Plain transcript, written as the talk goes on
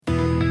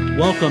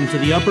Welcome to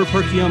the Upper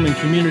Perkiomen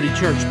Community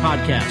Church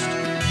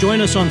podcast.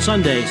 Join us on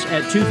Sundays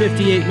at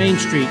 258 Main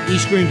Street,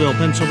 East Greenville,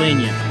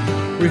 Pennsylvania.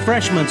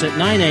 Refreshments at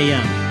 9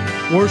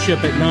 a.m.,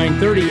 worship at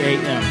 9:30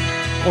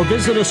 a.m., or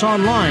visit us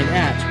online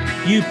at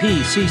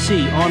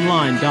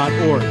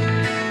upcconline.org.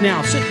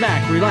 Now sit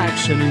back,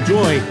 relax, and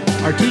enjoy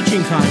our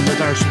teaching time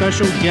with our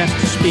special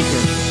guest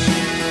speaker.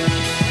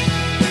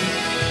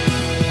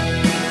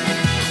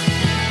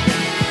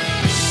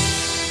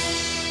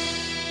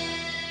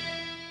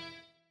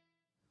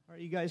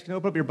 You guys can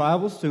open up your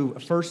Bibles to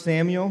 1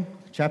 Samuel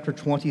chapter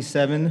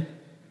 27.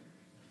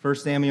 1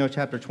 Samuel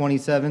chapter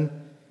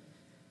 27.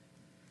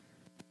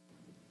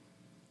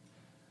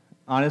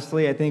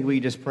 Honestly, I think we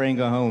just pray and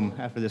go home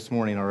after this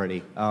morning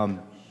already.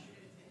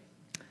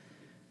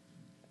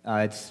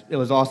 It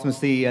was awesome to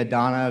see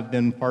Donna. I've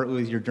been part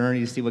with your journey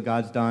to see what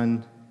God's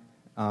done.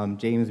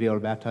 James, be able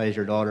to baptize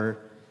your daughter.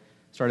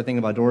 Started thinking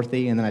about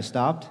Dorothy, and then I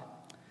stopped.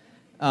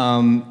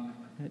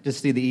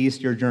 Just see the East,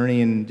 your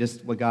journey, and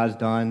just what God's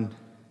done.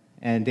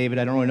 And David,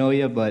 I don't really know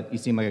you, but you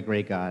seem like a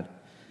great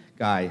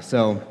guy.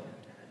 So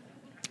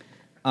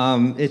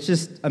it's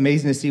just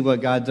amazing to see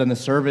what God's done in the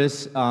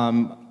service.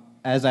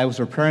 As I was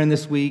preparing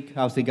this week,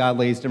 obviously God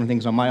lays different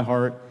things on my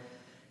heart.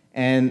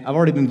 And I've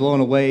already been blown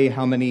away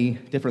how many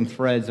different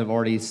threads I've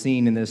already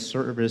seen in this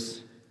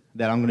service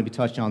that I'm going to be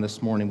touching on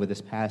this morning with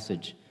this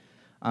passage.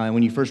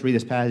 When you first read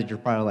this passage, you're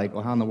probably like,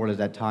 well, how in the world does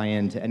that tie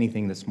into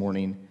anything this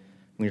morning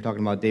when you're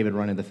talking about David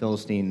running the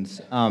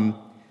Philistines?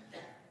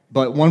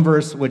 But one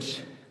verse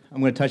which I'm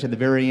going to touch at the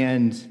very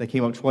end that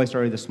came up twice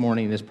already this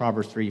morning is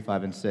Proverbs 3,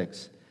 5, and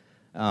 6.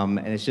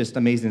 And it's just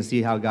amazing to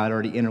see how God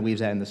already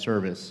interweaves that in the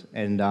service.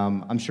 And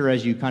I'm sure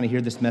as you kind of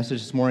hear this message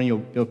this morning,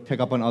 you'll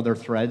pick up on other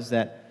threads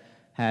that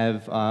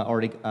have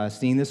already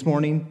seen this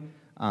morning.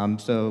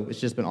 So it's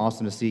just been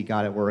awesome to see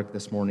God at work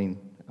this morning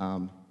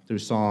through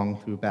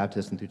song, through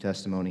baptism, through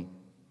testimony.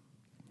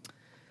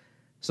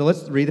 So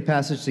let's read the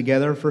passage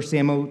together, 1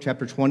 Samuel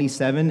chapter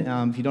 27.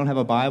 If you don't have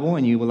a Bible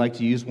and you would like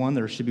to use one,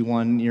 there should be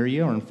one near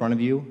you or in front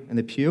of you in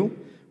the pew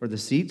or the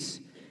seats.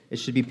 It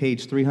should be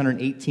page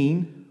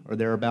 318 or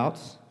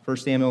thereabouts. 1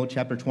 Samuel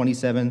chapter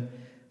 27,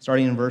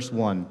 starting in verse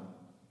 1.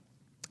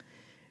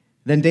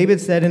 Then David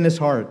said in his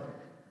heart,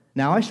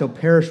 "Now I shall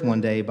perish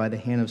one day by the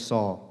hand of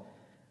Saul.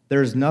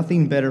 There is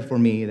nothing better for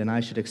me than I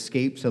should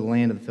escape to the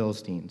land of the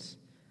Philistines.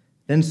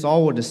 Then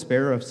Saul will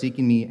despair of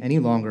seeking me any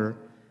longer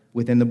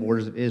within the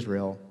borders of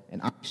Israel,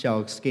 and I shall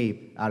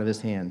escape out of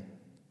his hand."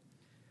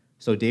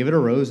 So David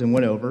arose and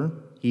went over,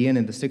 he and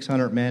the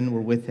 600 men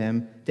were with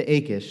him, to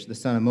Achish, the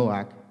son of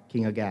Maoch,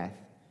 king of Gath.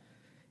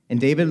 And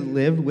David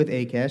lived with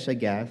Achish at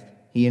Gath,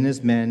 he and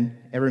his men,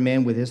 every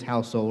man with his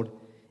household,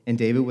 and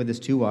David with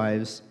his 2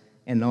 wives,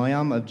 and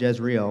Noam of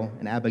Jezreel,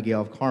 and Abigail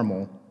of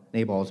Carmel,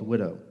 Nabal's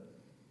widow.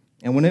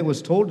 And when it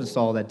was told to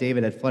Saul that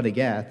David had fled to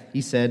Gath,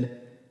 he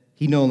said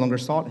he no longer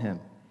sought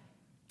him.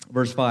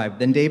 Verse 5,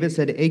 Then David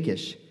said to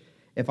Achish,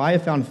 "If I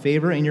have found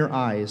favor in your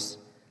eyes,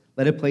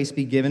 let a place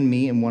be given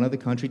me in one of the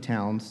country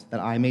towns, that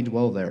I may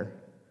dwell there.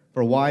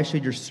 For why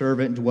should your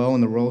servant dwell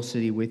in the royal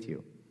city with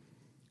you?"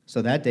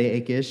 So that day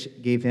Achish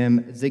gave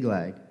him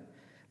Ziklag.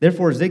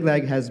 Therefore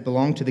Ziklag has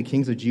belonged to the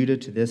kings of Judah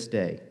to this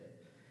day.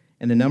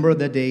 And the number of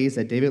the days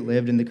that David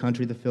lived in the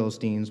country of the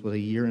Philistines was 1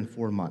 year and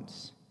 4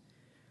 months.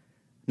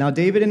 Now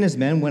David and his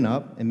men went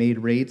up and made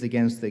raids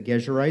against the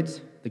Geshurites,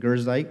 the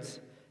Girzites,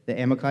 the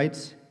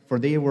Amalekites, for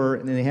they were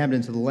the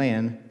inhabitants of the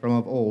land from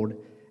of old,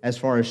 as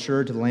far as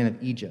Shur to the land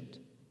of Egypt.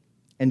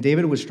 And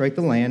David would strike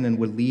the land and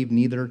would leave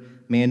neither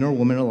man nor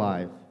woman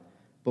alive,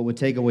 but would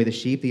take away the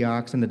sheep, the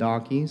oxen, the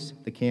donkeys,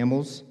 the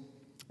camels,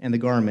 and the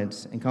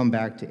garments, and come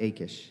back to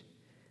Achish.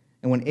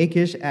 And when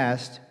Achish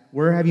asked,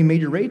 "Where have you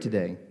made your raid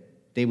today?"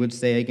 They would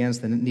say,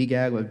 "Against the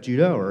Negad of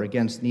Judah, or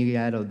against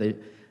Negad of the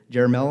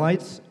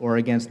Jerahmeelites, or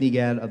against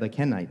Negad of the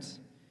Kenites."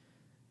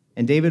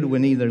 And David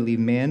would neither leave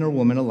man or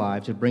woman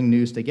alive to bring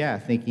news to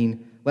Gath,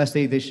 thinking, lest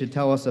they should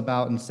tell us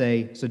about and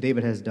say, "So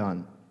David has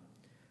done."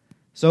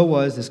 So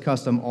was his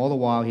custom all the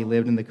while he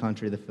lived in the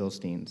country of the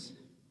Philistines.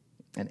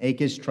 And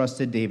Achish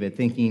trusted David,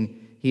 thinking,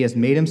 "He has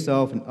made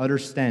himself an utter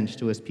stench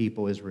to his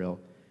people Israel.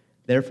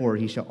 Therefore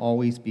he shall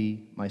always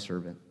be my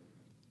servant."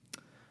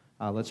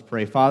 Let's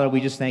pray. Father, we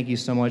just thank you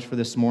so much for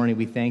this morning.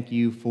 We thank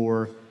you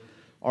for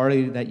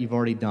already that you've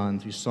already done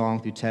through song,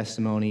 through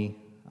testimony,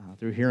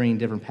 through hearing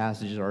different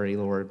passages already,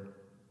 Lord.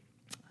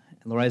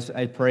 And Lord,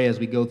 I pray as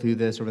we go through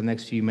this over the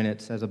next few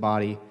minutes as a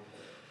body,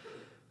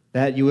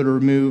 that you would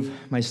remove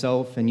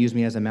myself and use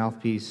me as a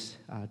mouthpiece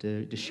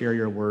to share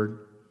your word.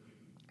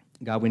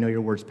 God, we know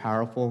your word's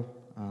powerful.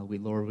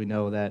 Lord, we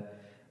know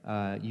that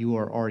you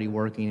are already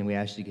working, and we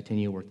ask you to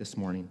continue to work this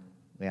morning.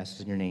 We ask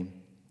this in your name.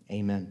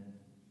 Amen.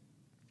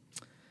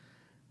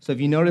 So if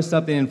you notice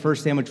something in 1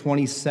 Samuel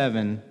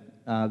 27,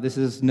 this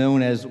is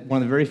known as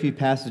one of the very few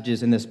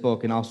passages in this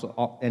book, and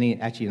also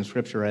actually in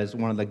Scripture, as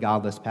one of the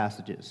godless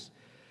passages.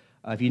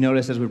 If you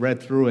notice, as we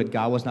read through it,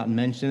 God was not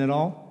mentioned at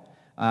all.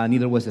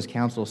 Neither was his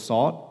counsel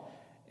sought.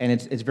 And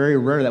it's very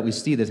rare that we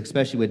see this,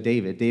 especially with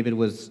David. David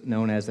was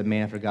known as a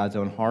man after God's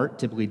own heart.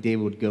 Typically,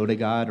 David would go to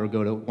God or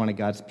go to one of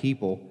God's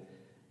people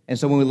And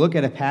so when we look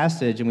at a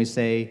passage and we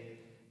say,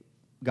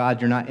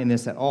 God, you're not in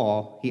this at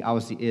all, he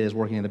obviously is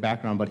working in the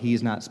background, but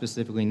he's not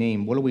specifically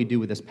named. What do we do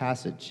with this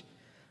passage?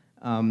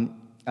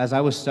 As I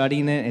was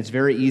studying it, it's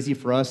very easy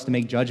for us to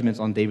make judgments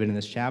on David in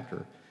this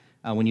chapter.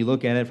 When you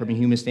look at it from a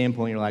human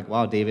standpoint, you're like,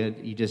 wow,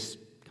 David, you just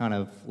kind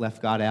of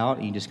left God out.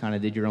 You just kind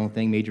of did your own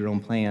thing, made your own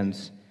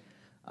plans.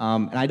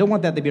 And I don't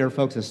want that to be our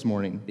focus this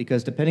morning,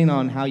 because depending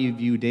on how you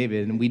view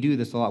David, and we do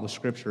this a lot with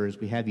Scripture, is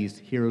we have these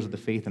heroes of the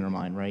faith in our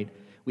mind, right?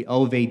 We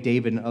elevate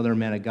David and other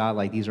men of God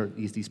like these are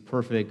these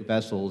perfect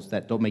vessels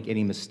that don't make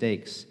any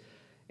mistakes.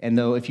 And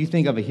though if you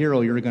think of a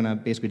hero, you're going to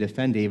basically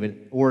defend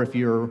David, or if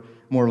you're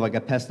more like a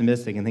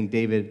pessimistic and think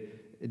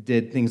David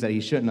did things that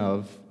he shouldn't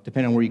have,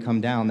 depending on where you come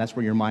down, that's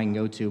where your mind can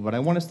go to. But I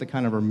want us to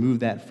kind of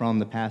remove that from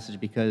the passage,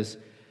 because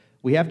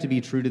we have to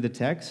be true to the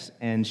text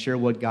and share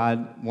what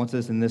God wants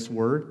us in this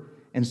word.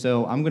 And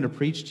so I'm going to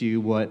preach to you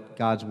what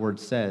God's word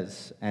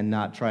says and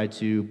not try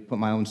to put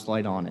my own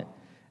slight on it,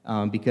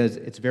 because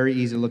it's very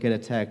easy to look at a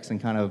text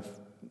and kind of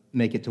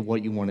make it to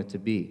what you want it to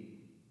be.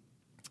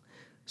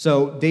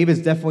 So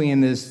David's definitely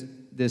in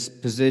this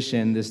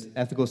position, this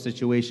ethical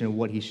situation of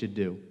what he should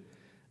do.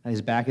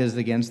 His back is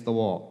against the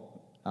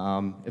wall.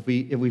 If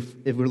we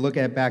look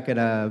back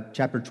at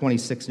chapter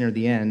 26 near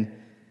the end,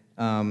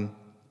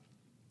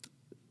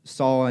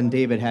 Saul and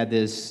David had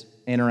this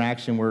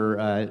interaction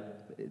where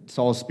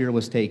Saul's spear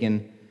was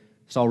taken.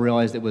 Saul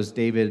realized it was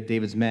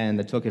David's men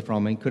that took it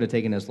from him and could have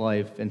taken his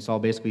life. And Saul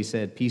basically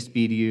said, "Peace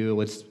be to you.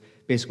 Let's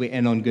basically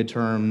end on good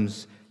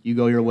terms. You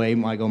go your way,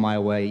 I go my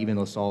way," even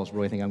though Saul's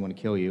really thinking, "I'm going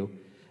to kill you."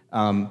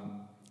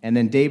 And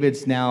then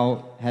David's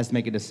now has to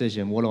make a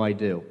decision. What do I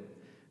do?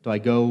 Do I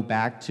go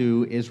back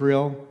to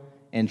Israel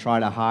and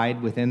try to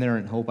hide within there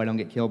and hope I don't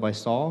get killed by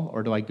Saul?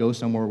 Or do I go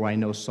somewhere where I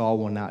know Saul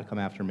will not come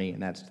after me,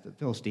 and that's the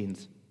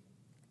Philistines?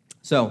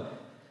 So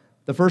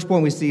the first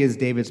point we see is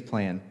David's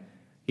plan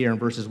here in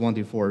verses 1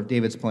 through 4,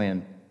 David's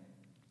plan.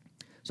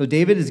 So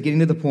David is getting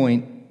to the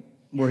point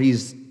where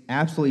he's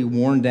absolutely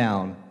worn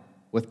down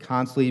with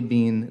constantly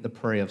being the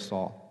prey of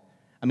Saul.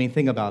 I mean,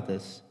 think about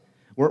this.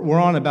 We're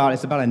on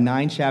it's about a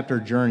 9-chapter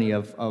journey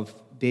of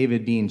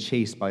David being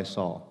chased by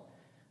Saul.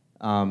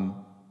 And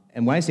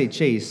when I say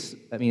chase,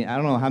 I mean, I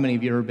don't know how many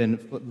of you have ever been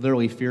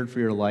literally feared for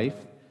your life,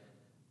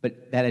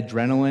 but that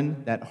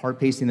adrenaline, that heart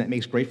pacing that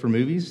makes great for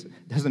movies,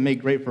 doesn't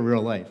make great for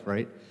real life,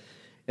 right?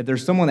 If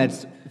there's someone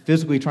that's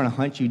physically trying to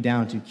hunt you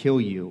down to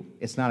kill you,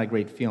 it's not a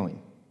great feeling.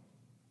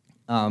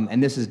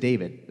 And this is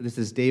David. This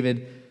is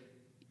David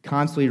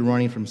constantly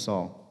running from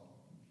Saul.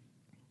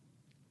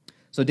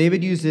 So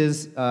David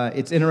uses,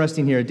 it's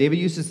interesting here, David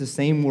uses the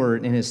same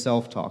word in his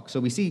self-talk. So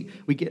we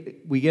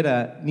get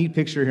a neat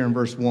picture here in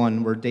verse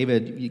 1 where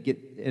you get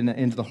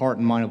into the heart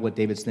and mind of what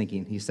David's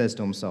thinking. He says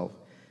to himself,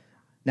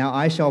 "Now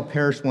I shall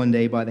perish one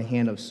day by the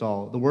hand of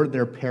Saul." The word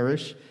there,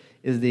 perish,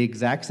 is the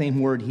exact same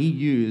word he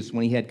used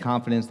when he had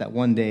confidence that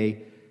one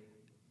day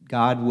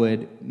God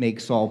would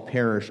make Saul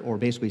perish or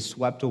basically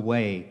swept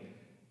away.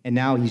 And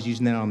now he's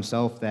using that on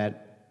himself,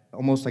 that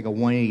almost like a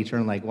 180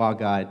 turn, like, wow,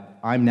 God,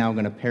 I'm now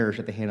going to perish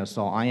at the hand of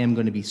Saul. I am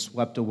going to be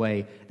swept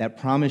away. That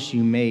promise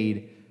you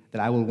made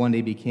that I will one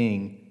day be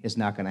king is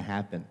not going to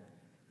happen.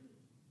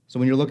 So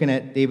when you're looking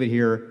at David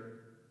here,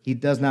 he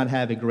does not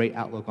have a great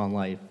outlook on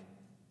life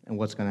and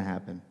what's going to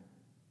happen.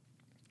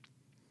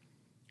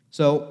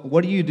 So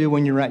what do you do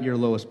when you're at your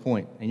lowest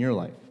point in your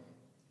life?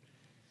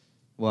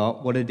 Well,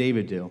 what did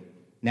David do?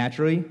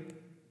 Naturally,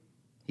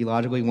 he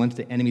logically went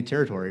to enemy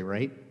territory,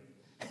 right?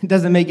 It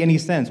doesn't make any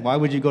sense. Why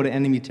would you go to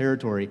enemy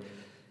territory?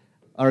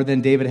 Other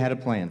than David had a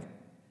plan.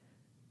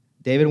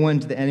 David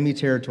went to the enemy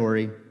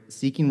territory,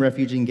 seeking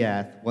refuge in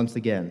Gath once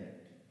again.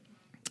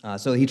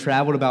 So he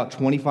traveled about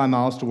 25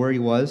 miles to where he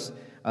was.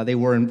 They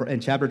were in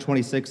chapter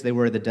 26, they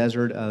were in the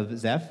desert of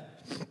Zeph.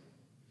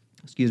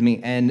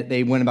 And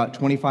they went about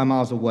 25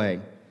 miles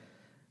away.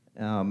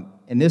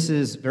 And this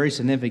is very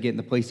significant in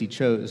the place he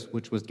chose,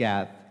 which was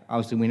Gath.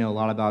 Obviously, we know a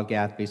lot about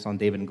Gath based on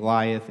David and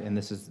Goliath, and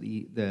this is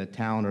the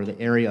town or the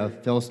area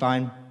of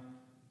Philistine.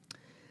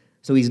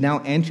 So he's now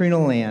entering a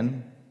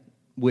land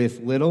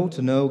with little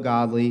to no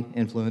godly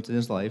influence in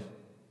his life,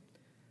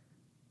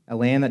 a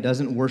land that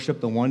doesn't worship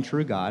the one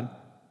true God.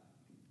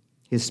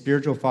 His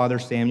spiritual father,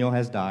 Samuel,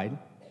 has died.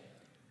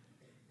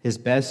 His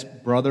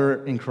best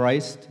brother in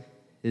Christ,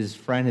 his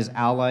friend, his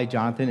ally,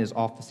 Jonathan, is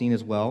off the scene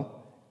as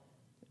well.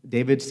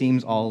 David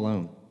seems all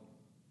alone.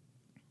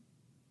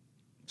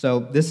 So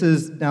this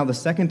is now the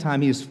second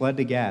time he has fled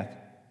to Gath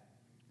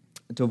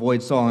to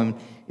avoid Saul. And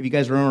if you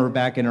guys remember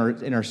back in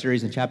our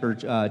series in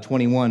chapter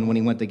 21, when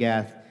he went to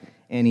Gath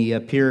and he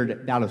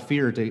appeared out of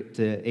fear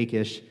to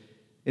Achish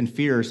in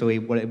fear, so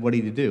what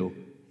did he do?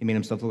 He made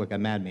himself look like a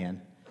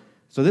madman.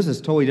 So this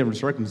is totally different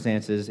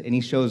circumstances, and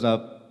he shows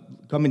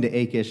up coming to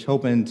Achish,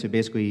 hoping to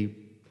basically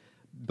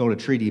build a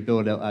treaty,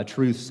 build a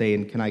truce,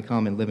 saying, "Can I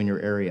come and live in your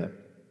area?"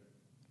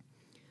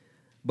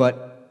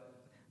 But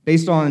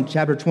based on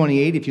chapter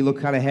 28, if you look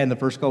kind of ahead in the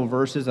first couple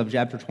verses of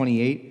chapter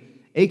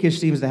 28, Achish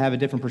seems to have a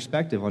different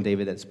perspective on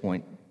David at this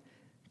point.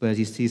 Because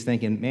he's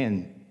thinking,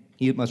 man,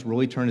 he must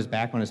really turn his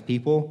back on his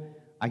people.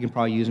 I can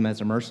probably use him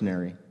as a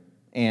mercenary.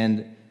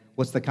 And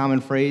what's the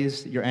common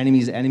phrase? Your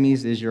enemy's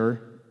enemies is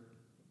your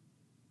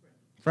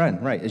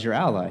friend, right, is your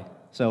ally.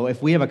 So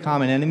if we have a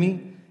common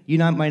enemy,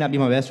 might not be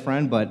my best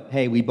friend, but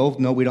hey, we both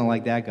know we don't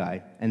like that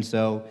guy. And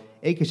so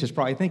Achish is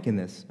probably thinking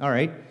this. All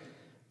right,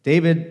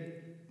 David,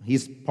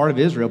 he's part of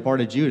Israel,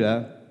 part of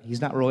Judah.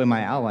 He's not really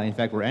my ally. In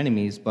fact, we're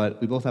enemies,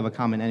 but we both have a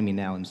common enemy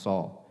now in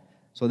Saul.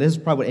 So this is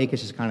probably what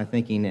Achish is kind of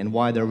thinking and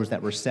why there was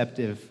that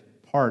receptive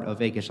part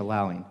of Achish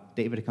allowing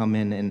David to come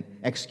in and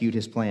execute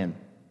his plan.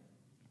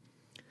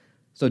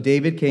 So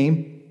David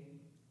came,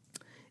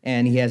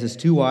 and he has his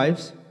 2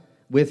 wives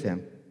with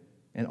him,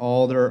 and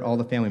all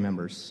the family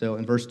members. So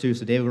in verse 2,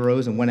 so David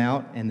arose and went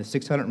out, and the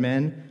 600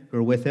 men who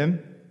were with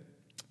him.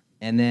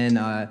 And then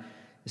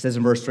it says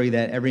in verse 3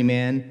 that every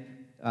man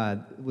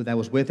that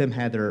was with him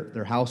had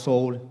their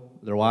household,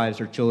 their wives,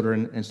 their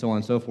children, and so on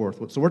and so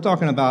forth. So we're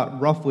talking about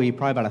probably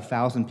about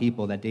 1,000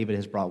 people that David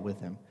has brought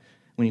with him,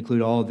 when you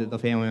include all the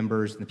family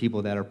members and the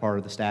people that are part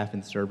of the staff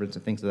and the servants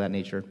and things of that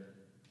nature.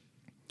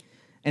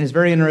 And it's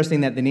very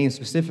interesting that they name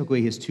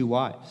specifically his 2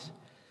 wives.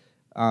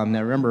 Now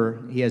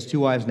remember, he has 2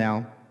 wives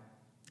now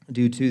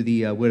due to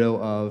the widow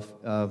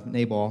of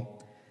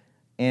Nabal.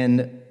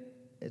 And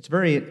it's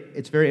very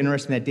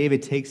interesting that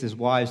David takes his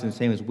wives and the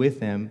same as with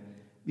him,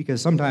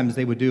 because sometimes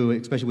they would do,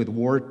 especially with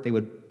war, they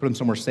would put them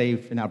somewhere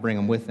safe and not bring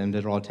them with them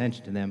to draw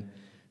attention to them.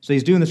 So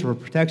he's doing this for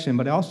protection,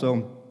 but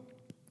also,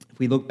 if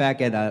we look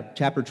back at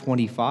chapter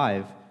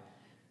 25,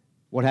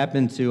 what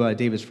happened to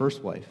David's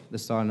first wife, the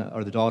son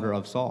or the daughter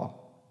of Saul,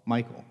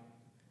 Michal?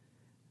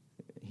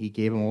 He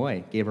gave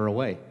her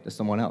away to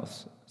someone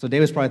else. So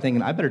David's probably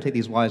thinking, I better take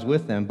these wives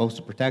with them, both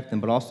to protect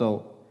them, but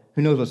also,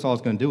 who knows what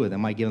Saul's going to do with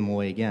them? Might give them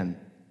away again.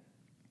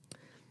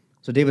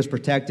 So David's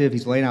protective.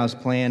 He's laying out his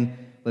plan.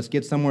 Let's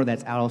get somewhere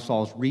that's out of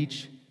Saul's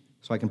reach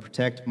so I can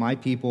protect my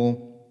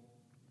people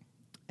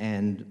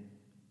and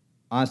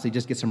honestly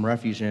just get some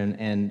refuge in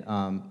and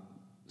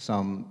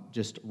some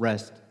just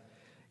rest.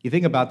 You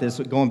think about this,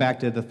 going back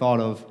to the thought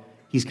of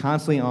he's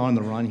constantly on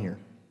the run here.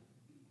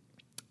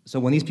 So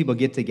when these people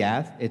get to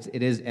Gath,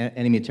 it is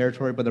enemy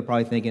territory, but they're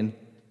probably thinking,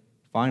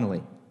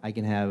 finally, I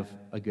can have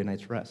a good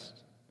night's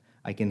rest.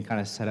 I can kind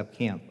of set up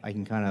camp. I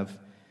can kind of,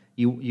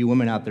 you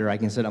women out there, I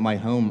can set up my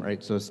home,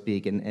 right, so to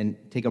speak, and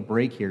take a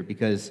break here,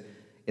 because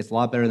it's a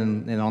lot better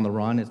than on the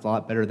run. It's a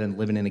lot better than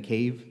living in a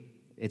cave.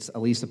 It's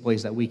at least a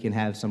place that we can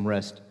have some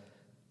rest,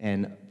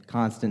 and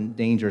constant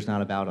danger is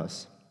not about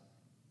us.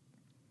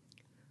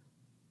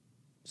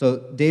 So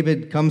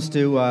David comes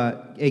to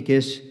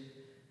Achish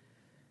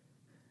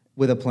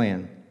with a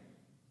plan.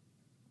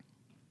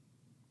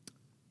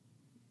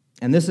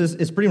 And this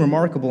is pretty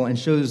remarkable and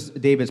shows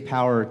David's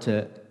power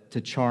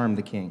to charm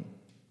the king.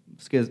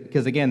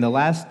 Because again, the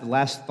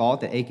last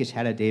thought that Achish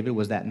had of David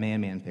was that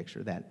man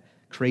picture, that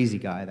crazy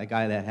guy, that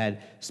guy that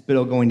had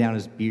spittle going down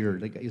his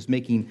beard, like he was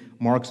making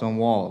marks on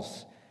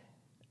walls.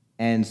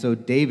 And so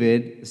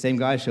David, the same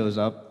guy, shows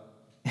up,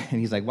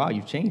 and he's like, wow,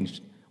 you've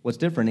changed. What's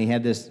different?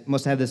 And he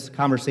must have this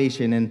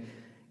conversation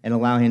and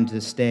allow him to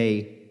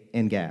stay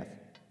in Gath.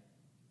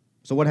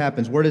 So what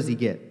happens? Where does he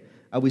get?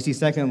 We see,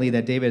 secondly,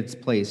 that David's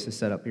place is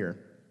set up here.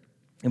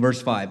 In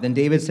verse 5, then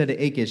David said to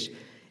Achish,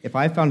 if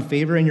I found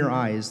favor in your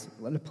eyes,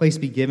 let a place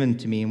be given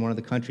to me in one of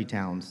the country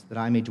towns, that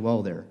I may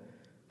dwell there.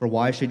 For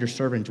why should your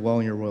servant dwell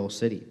in your royal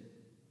city?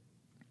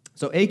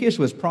 So Achish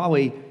was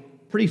probably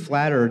pretty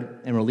flattered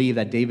and relieved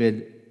that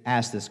David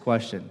asked this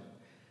question,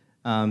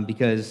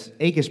 because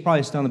Achish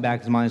probably still in the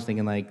back of his mind is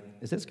thinking, like,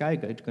 is this guy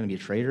going to be a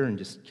traitor and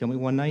just kill me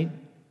one night?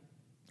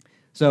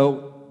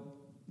 So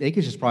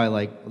Achish is probably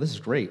like, well, this is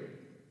great.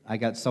 I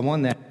got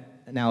someone that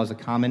now is a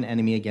common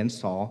enemy against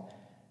Saul,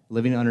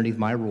 living underneath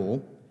my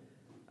rule.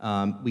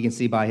 We can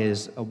see by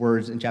his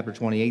words in chapter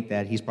 28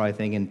 that he's probably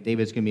thinking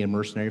David's going to be a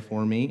mercenary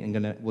for me,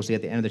 and we'll see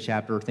at the end of the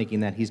chapter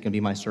thinking that he's going to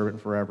be my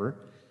servant forever.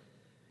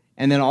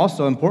 And then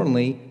also,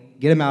 importantly,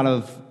 get him out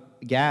of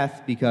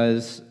Gath,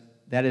 because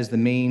that is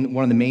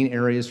one of the main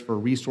areas for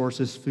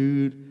resources,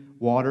 food,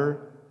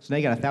 water. So now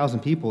you got 1,000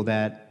 people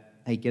that,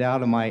 hey, get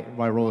out of my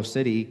royal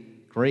city.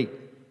 Great.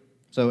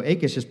 So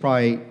Achish is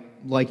probably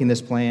liking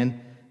this plan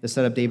to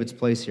set up David's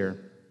place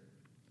here.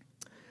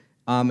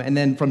 And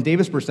then from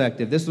David's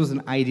perspective, this was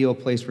an ideal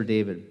place for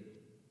David,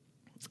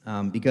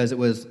 because it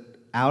was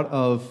out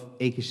of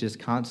Achish's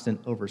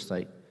constant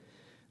oversight.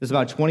 It's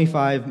about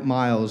 25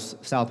 miles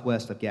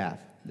southwest of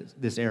Gath,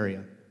 this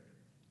area.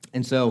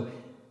 And so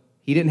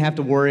he didn't have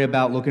to worry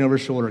about looking over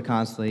his shoulder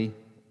constantly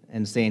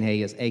and saying,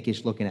 hey, is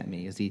Achish looking at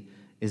me? Is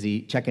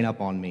he checking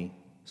up on me?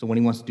 So when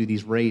he wants to do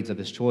these raids of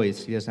his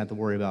choice, he doesn't have to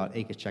worry about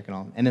Achish checking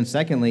on him. And then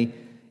secondly,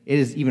 it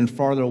is even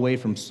farther away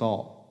from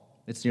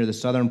Saul. It's near the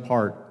southern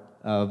part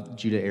of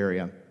Judah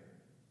area.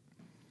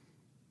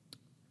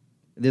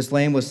 This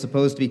land was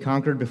supposed to be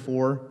conquered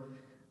before.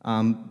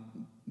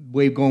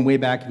 Going way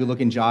back, if you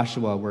look in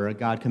Joshua, where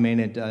God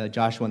commanded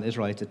Joshua and the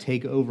Israelites to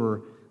take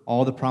over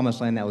all the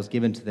promised land that was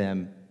given to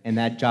them, and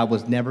that job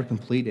was never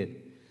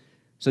completed.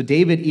 So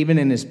David, even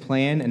in his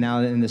plan and now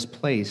in this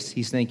place,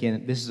 he's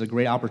thinking, this is a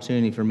great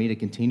opportunity for me to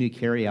continue to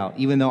carry out,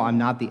 even though I'm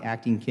not the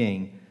acting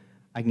king,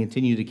 I can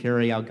continue to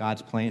carry out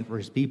God's plan for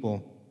his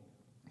people.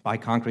 by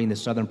conquering the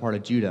southern part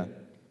of Judah.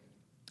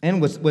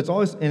 And what's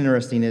always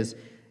interesting is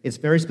it's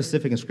very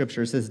specific in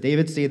Scripture. It says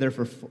David stayed there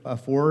for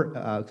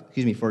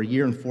a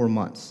year and 4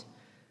 months.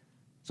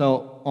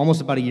 So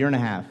almost about a year and a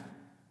half.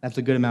 That's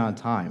a good amount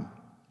of time.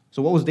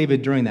 So what was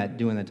David doing that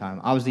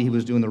time? Obviously, he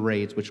was doing the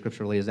raids, which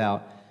Scripture lays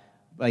out.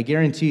 But I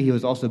guarantee he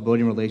was also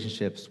building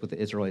relationships with the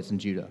Israelites in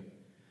Judah.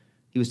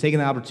 He was taking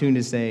the opportunity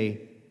to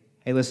say,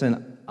 hey,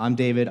 listen, I'm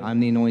David. I'm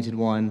the anointed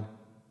one.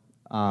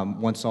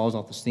 Once Saul's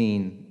off the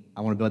scene,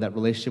 I want to build that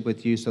relationship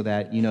with you so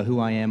that you know who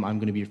I am. I'm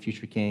going to be your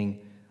future king.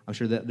 I'm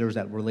sure that there was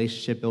that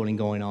relationship building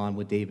going on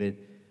with David,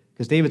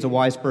 because David's a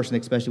wise person,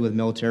 especially with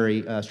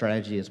military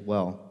strategy as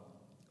well.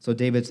 So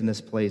David's in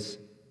this place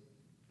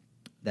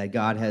that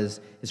God has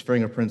his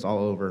fingerprints all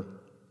over.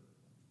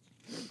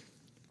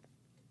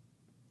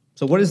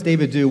 So what does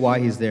David do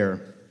while he's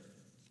there?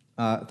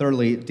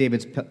 Thirdly,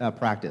 David's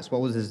practice.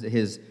 What was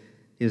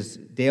his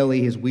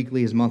daily, his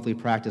weekly, his monthly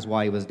practice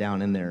while he was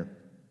down in there?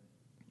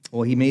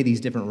 Well, he made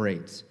these different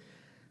raids.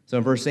 So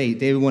in verse 8,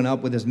 David went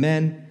up with his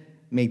men,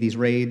 made these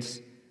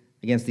raids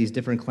against these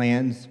different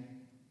clans.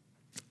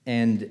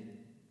 And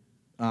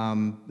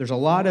there's a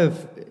lot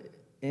of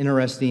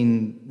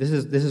interesting, this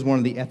is one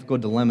of the ethical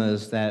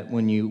dilemmas that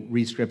when you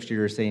read Scripture,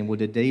 you're saying, well,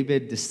 did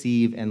David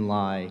deceive and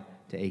lie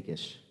to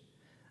Achish?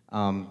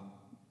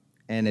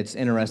 And it's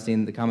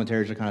interesting, the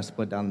commentaries are kind of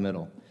split down the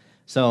middle.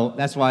 So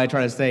that's why I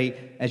try to say,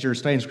 as you're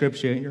studying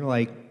Scripture, you're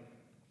like,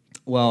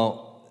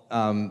 well,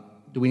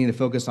 do we need to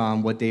focus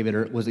on what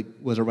David, was it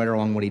right or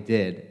wrong what he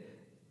did?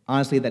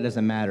 Honestly, that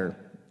doesn't matter.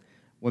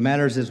 What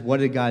matters is what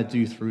did God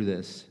do through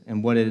this,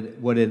 and what did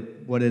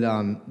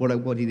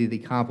he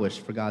accomplish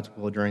for God's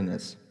will during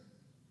this?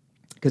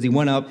 Because he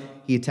went up,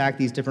 he attacked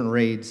these different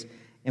raids,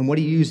 and what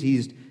he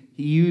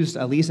used,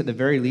 at least at the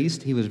very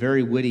least, he was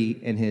very witty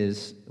in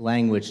his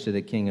language to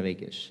the king of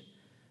Achish.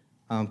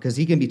 Because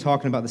he can be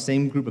talking about the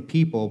same group of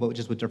people, but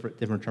just with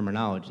different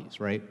terminologies,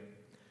 right?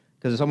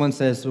 Because if someone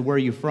says, so where are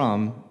you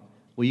from?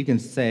 Well, you can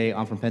say,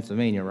 I'm from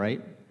Pennsylvania,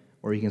 right?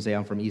 Or you can say,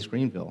 I'm from East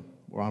Greenville,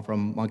 or I'm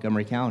from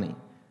Montgomery County,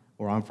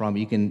 or I'm from,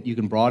 you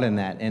can broaden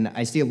that. And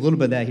I see a little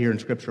bit of that here in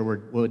Scripture where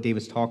what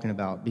David's talking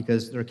about,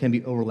 because there can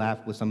be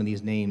overlap with some of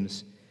these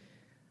names.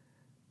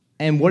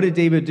 And what did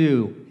David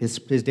do? His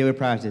daily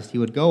practice, he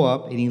would go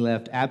up and he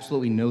left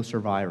absolutely no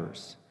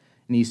survivors.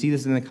 And you see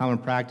this in the common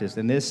practice.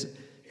 And this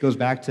goes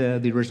back to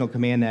the original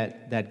command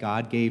that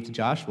God gave to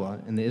Joshua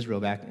and the Israel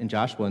back in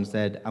Joshua and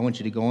said, I want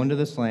you to go into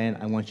this land.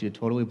 I want you to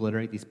totally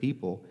obliterate these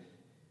people.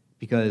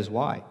 Because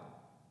why?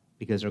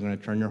 Because they're going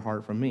to turn your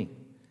heart from me.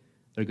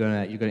 You're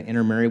going to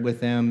intermarry with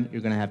them.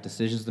 You're going to have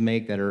decisions to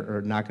make that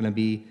are not going to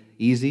be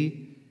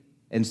easy.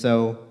 And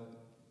so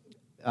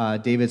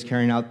David's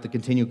carrying out the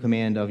continued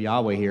command of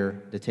Yahweh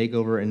here to take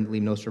over and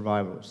leave no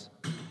survivors.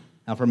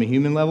 Now, from a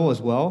human level as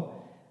well,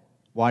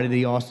 why did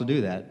he also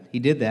do that? He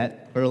did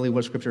that, clearly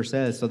what Scripture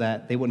says, so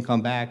that they wouldn't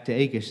come back to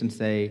Achish and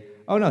say,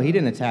 oh, no, he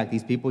didn't attack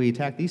these people, he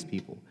attacked these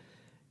people.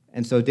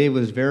 And so David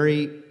was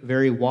very,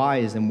 very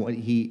wise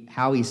in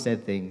how he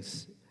said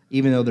things,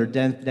 even though there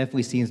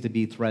definitely seems to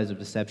be threads of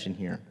deception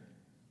here.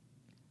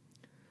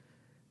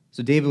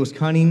 So David was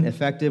cunning,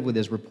 effective with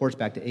his reports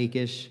back to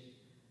Achish,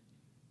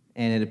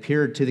 and it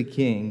appeared to the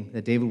king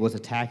that David was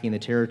attacking the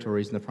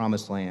territories in the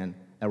Promised Land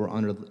that were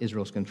under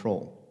Israel's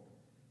control.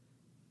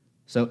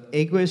 So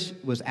Achish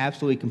was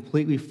absolutely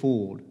completely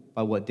fooled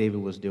by what David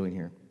was doing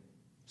here.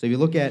 So if you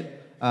look at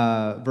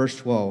verse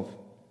 12,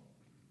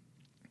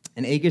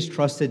 and Achish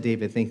trusted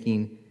David,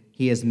 thinking,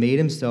 he has made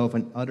himself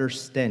an utter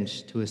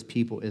stench to his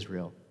people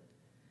Israel.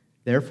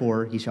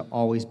 Therefore, he shall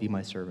always be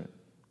my servant.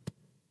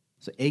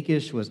 So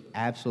Achish was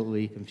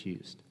absolutely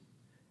confused.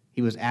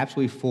 He was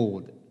absolutely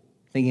fooled,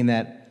 thinking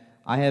that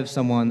I have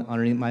someone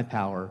underneath my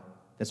power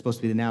that's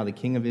supposed to be now the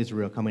king of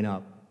Israel coming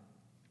up,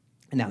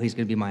 and now he's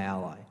going to be my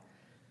ally.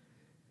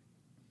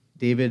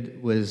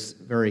 David was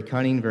very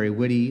cunning, very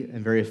witty,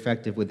 and very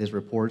effective with his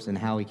reports and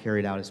how he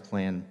carried out his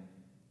plan.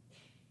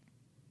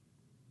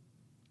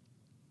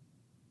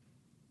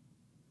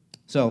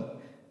 So,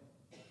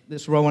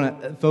 this is where I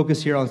want to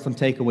focus here on some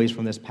takeaways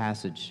from this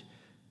passage.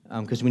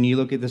 Because when you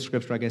look at this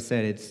scripture, like I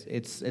said,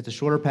 it's a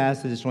shorter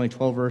passage. It's only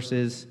 12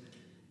 verses.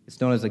 It's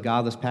known as a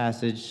godless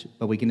passage,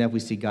 but we can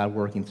definitely see God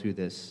working through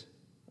this,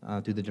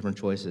 through the different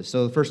choices.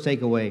 So the first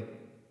takeaway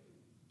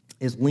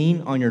is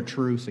lean on your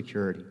true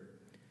security.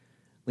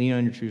 Lean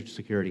on your true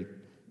security.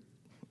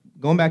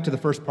 Going back to the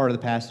first part of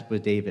the passage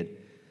with David,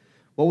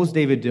 what was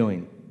David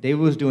doing?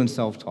 David was doing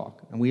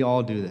self-talk, and we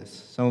all do this.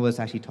 Some of us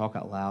actually talk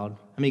out loud. How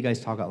many of you guys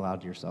talk out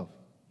loud to yourself?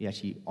 You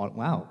actually,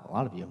 wow, a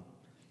lot of you.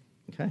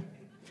 Okay.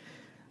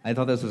 I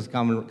thought this was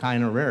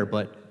kind of rare,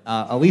 but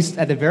at least,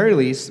 at the very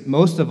least,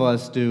 most of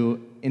us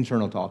do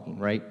internal talking,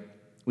 right?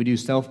 We do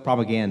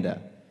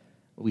self-propaganda.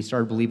 We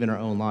start believing our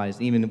own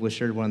lies. Even it was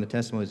shared one of the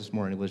testimonies this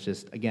morning. It was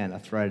just, again, a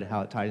thread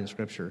how it tied in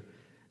Scripture.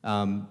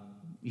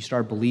 You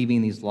start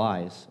believing these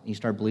lies. And you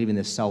start believing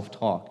this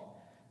self-talk.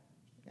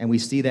 And we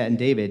see that in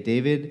David.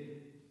 David,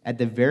 at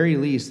the very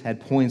least, had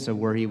points of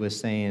where he was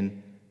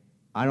saying,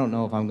 I don't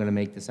know if I'm going to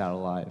make this out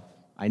alive.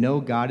 I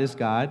know God is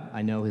God.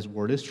 I know his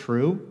word is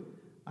true.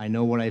 I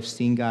know what I've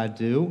seen God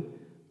do,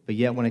 but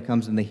yet when it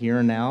comes in the here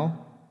and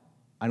now,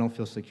 I don't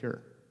feel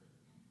secure.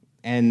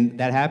 And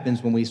that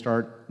happens when we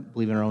start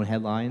believing our own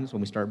headlines,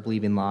 when we start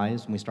believing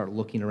lies, when we start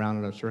looking around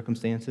at our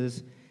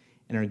circumstances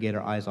and get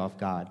our eyes off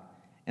God.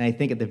 And I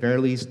think at the very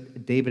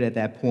least, David at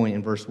that point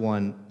in verse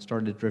 1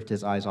 started to drift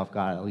his eyes off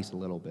God at least a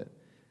little bit,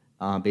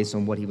 based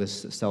on what he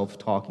was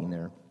self-talking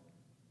there.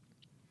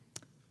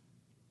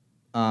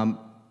 I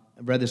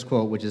read this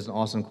quote, which is an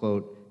awesome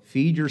quote: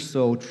 "Feed your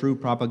soul true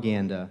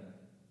propaganda,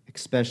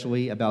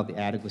 especially about the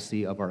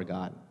adequacy of our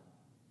God."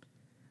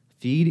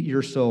 Feed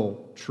your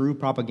soul true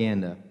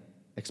propaganda,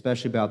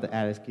 especially about the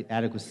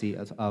adequacy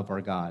of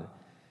our God.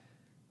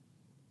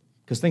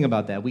 Because think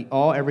about that. We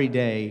all every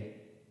day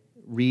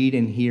read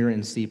and hear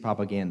and see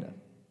propaganda.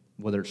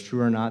 Whether it's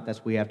true or not, that's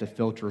what we have to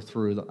filter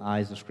through the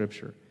eyes of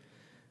Scripture.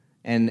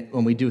 And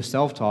when we do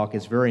self-talk,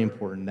 it's very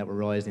important that we're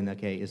realizing,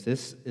 okay, is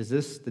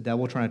this the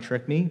devil trying to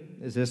trick me?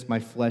 Is this my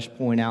flesh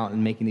pulling out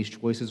and making these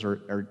choices,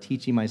 or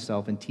teaching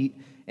myself and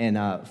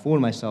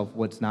fooling myself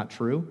what's not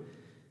true?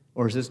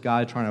 Or is this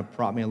God trying to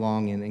prop me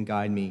along and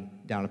guide me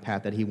down a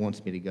path that he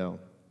wants me to go?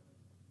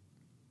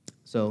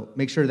 So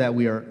make sure that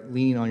we are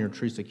leaning on your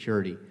true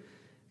security.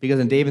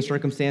 Because in David's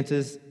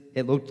circumstances,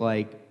 it looked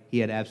like he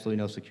had absolutely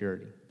no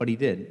security. But he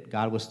did.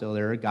 God was still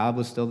there. God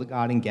was still the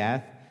God in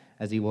Gath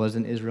as he was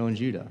in Israel and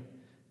Judah.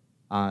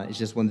 It's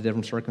just when the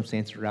different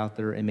circumstances are out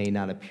there, it may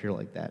not appear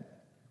like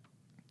that.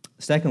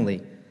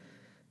 Secondly,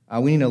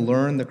 we need to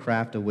learn the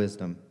craft of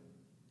wisdom.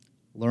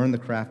 Learn the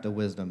craft of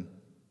wisdom.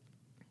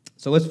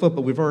 So let's flip,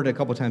 we've heard it a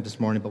couple times this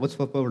morning, but let's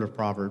flip over to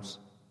Proverbs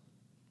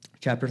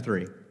chapter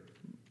 3.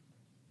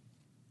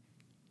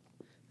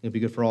 It'll be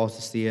good for all of us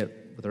to see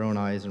it with our own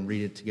eyes and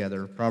read it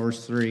together.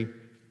 Proverbs 3,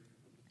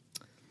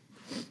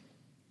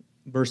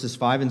 verses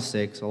 5 and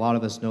 6. A lot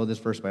of us know this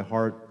verse by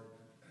heart.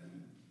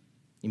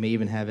 You may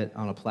even have it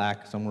on a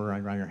plaque somewhere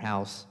around your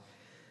house.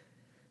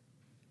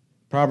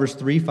 Proverbs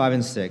 3, 5,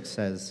 and 6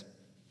 says,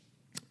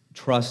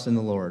 "Trust in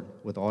the Lord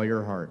with all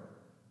your heart,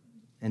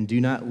 and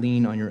do not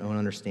lean on your own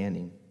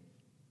understanding.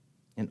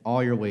 In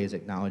all your ways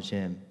acknowledge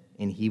him,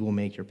 and he will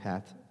make your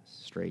path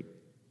straight."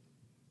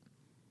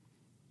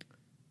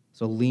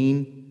 So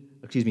learn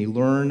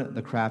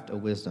the craft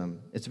of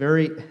wisdom.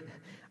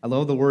 I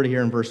love the word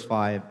here in verse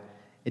 5.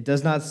 It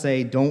does not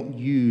say don't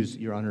use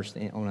your own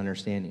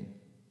understanding,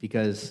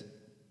 because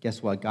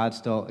guess what? God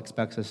still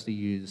expects us to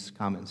use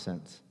common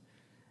sense.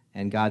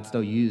 And God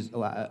still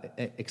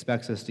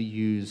expects us to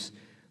use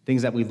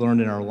things that we've learned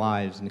in our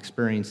lives and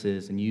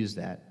experiences and use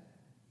that.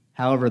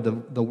 However,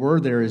 the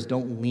word there is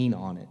don't lean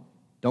on it.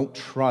 Don't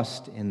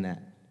trust in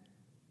that.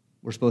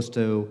 We're supposed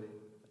to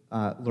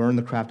learn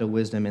the craft of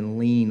wisdom and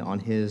lean on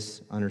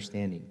his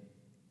understanding.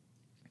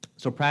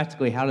 So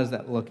practically, how does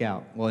that look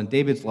out? Well, in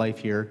David's life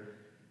here,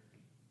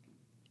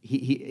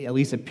 he at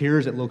least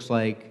it looks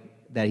like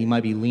that he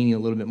might be leaning a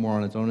little bit more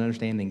on his own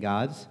understanding than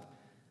God's.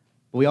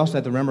 But we also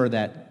have to remember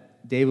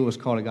that David was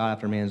called a God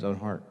after man's own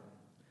heart.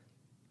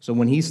 So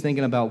when he's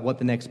thinking about what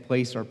the next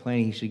place or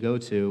plan he should go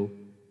to,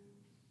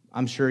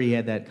 I'm sure he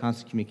had that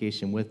constant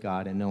communication with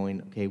God and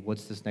knowing, okay,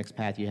 what's this next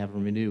path you have for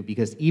me to do?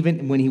 Because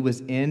even when he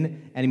was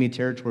in enemy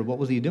territory, what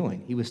was he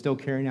doing? He was still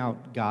carrying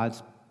out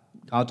God's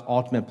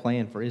ultimate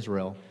plan for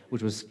Israel,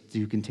 which was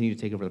to continue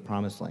to take over the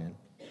promised land.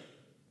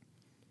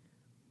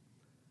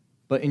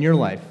 But in your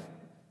life,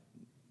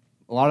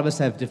 a lot of us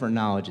have different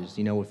knowledges.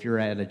 You know, if you're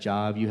at a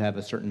job, you have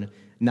a certain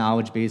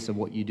knowledge base of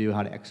what you do,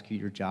 how to execute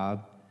your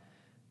job.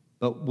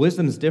 But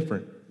wisdom is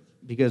different,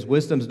 because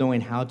wisdom is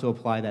knowing how to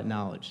apply that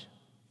knowledge,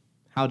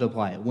 how to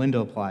apply it, when to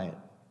apply it,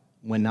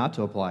 when not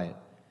to apply it.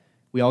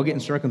 We all get in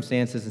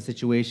circumstances and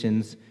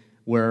situations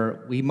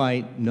where we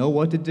might know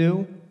what to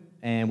do,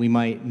 and we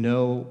might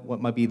know what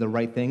might be the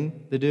right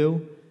thing to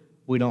do.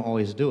 We don't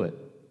always do it.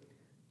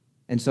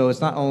 And so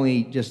it's not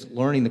only just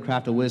learning the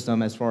craft of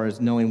wisdom as far as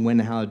knowing when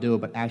and how to do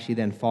it, but actually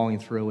then following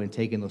through and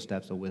taking those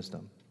steps of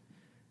wisdom.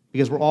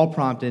 Because we're all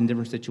prompted in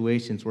different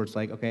situations where it's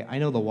like, okay, I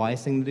know the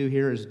wise thing to do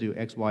here is to do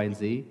X, Y, and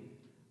Z,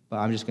 but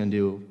I'm just going to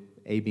do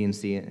A, B, and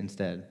C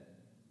instead.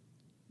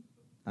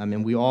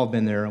 And we all have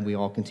been there, and we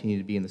all continue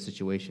to be in the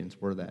situations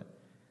where that.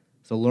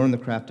 So learn the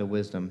craft of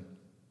wisdom.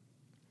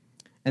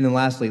 And then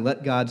lastly,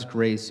 let God's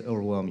grace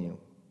overwhelm you.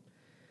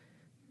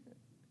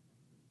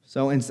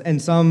 So in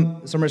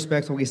some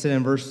respects, like we said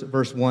in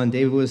verse 1,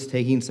 David was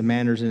taking some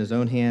matters in his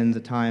own hands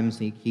at times.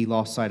 He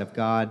lost sight of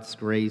God's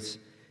grace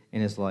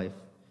in his life.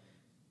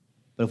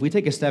 But if we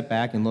take a step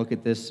back and look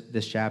at this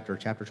chapter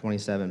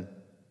 27,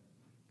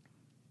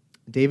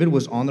 David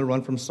was on the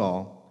run from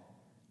Saul,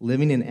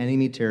 living in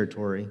enemy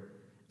territory,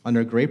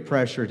 under great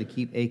pressure to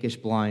keep Achish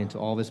blind to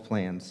all of his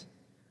plans,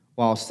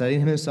 while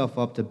setting himself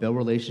up to build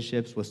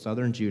relationships with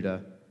southern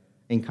Judah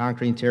and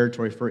conquering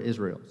territory for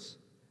Israel's.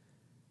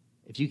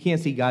 If you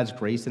can't see God's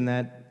grace in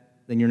that,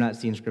 then you're not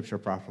seeing Scripture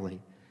properly.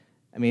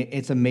 I mean,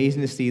 it's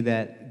amazing to see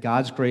that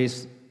God's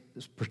grace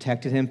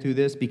protected him through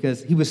this,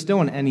 because he was still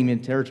in enemy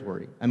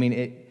territory. I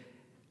mean,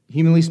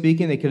 humanly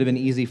speaking, it could have been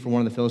easy for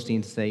one of the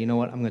Philistines to say, you know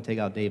what, I'm going to take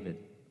out David.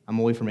 I'm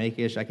away from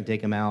Achish, I can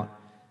take him out.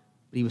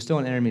 but he was still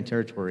in enemy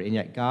territory, and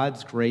yet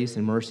God's grace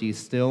and mercy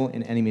still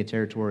in enemy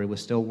territory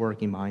was still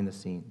working behind the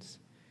scenes.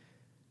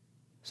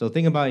 So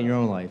think about it in your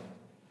own life.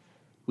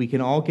 We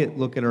can all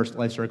look at our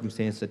life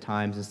circumstances at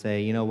times and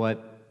say, you know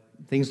what,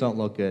 things don't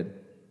look good.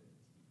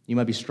 You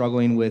might be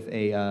struggling with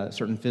a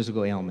certain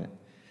physical ailment.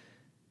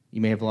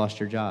 You may have lost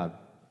your job.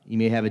 You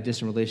may have a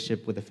distant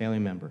relationship with a family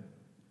member.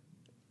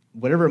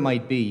 Whatever it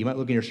might be, you might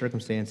look at your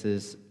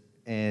circumstances,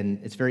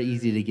 and it's very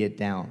easy to get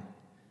down.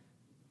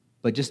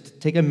 But just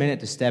take a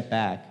minute to step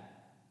back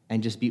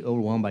and just be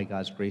overwhelmed by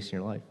God's grace in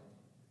your life.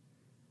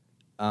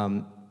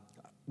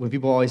 When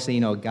people always say,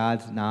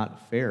 God's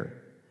not fair,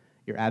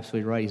 you're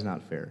absolutely right, he's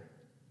not fair.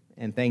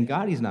 And thank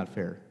God he's not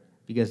fair,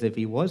 because if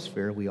he was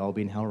fair, we'd all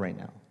be in hell right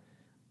now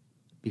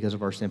because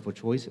of our sinful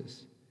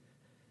choices.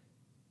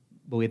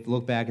 But we have to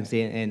look back and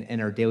see,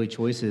 and our daily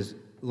choices,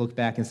 look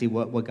back and see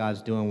what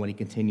God's doing, what he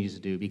continues to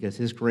do, because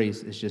his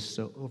grace is just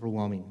so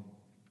overwhelming.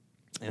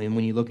 I mean,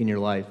 when you look in your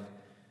life,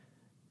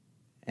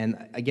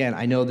 and again,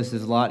 I know this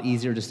is a lot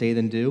easier to say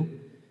than do.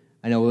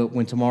 I know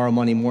when tomorrow,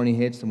 Monday morning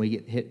hits, and we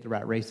get hit the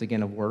rat race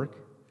again of work,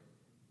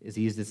 it's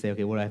easy to say,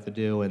 okay, what do I have to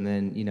do? And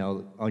then,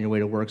 on your way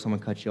to work, someone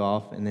cuts you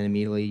off, and then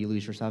immediately you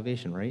lose your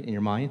salvation, right, in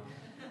your mind.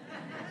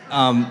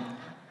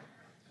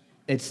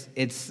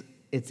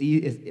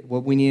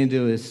 What we need to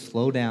do is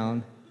slow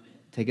down,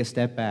 take a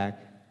step back,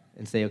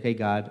 and say, okay,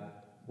 God,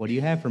 what do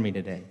you have for me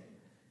today?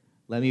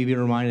 Let me be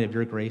reminded of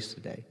your grace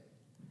today.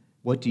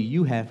 What do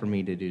you have for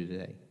me to do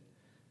today?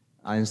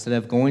 Instead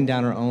of going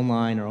down our own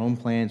line, our own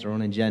plans, our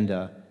own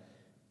agenda,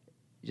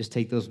 just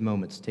take those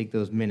moments, take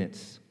those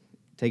minutes,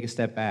 take a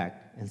step back,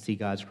 and see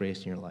God's grace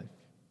in your life.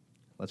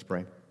 Let's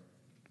pray.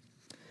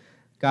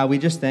 God, we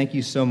just thank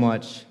you so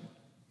much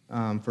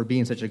for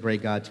being such a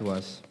great God to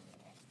us.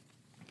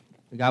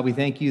 God, we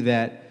thank you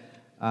that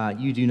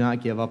you do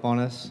not give up on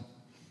us.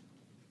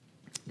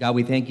 God,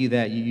 we thank you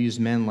that you use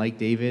men like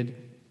David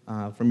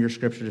from your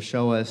scripture to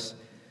show us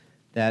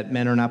that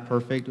men are not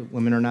perfect,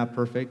 women are not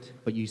perfect,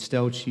 but you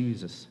still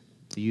choose us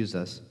to use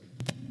us.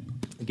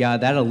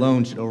 God, that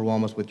alone should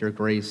overwhelm us with your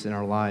grace in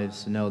our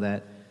lives to know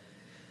that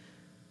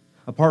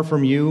apart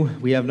from you,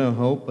 we have no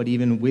hope, but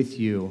even with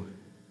you,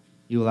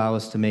 you allow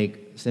us to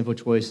make sinful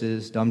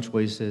choices, dumb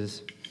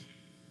choices,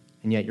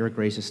 and yet your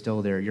grace is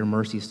still there, your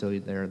mercy is still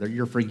there,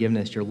 your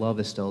forgiveness, your love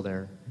is still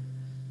there.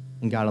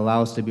 And God,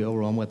 allow us to be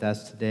overwhelmed with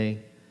us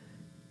today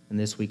and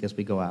this week as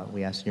we go out.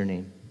 We ask in your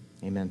name.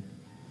 Amen.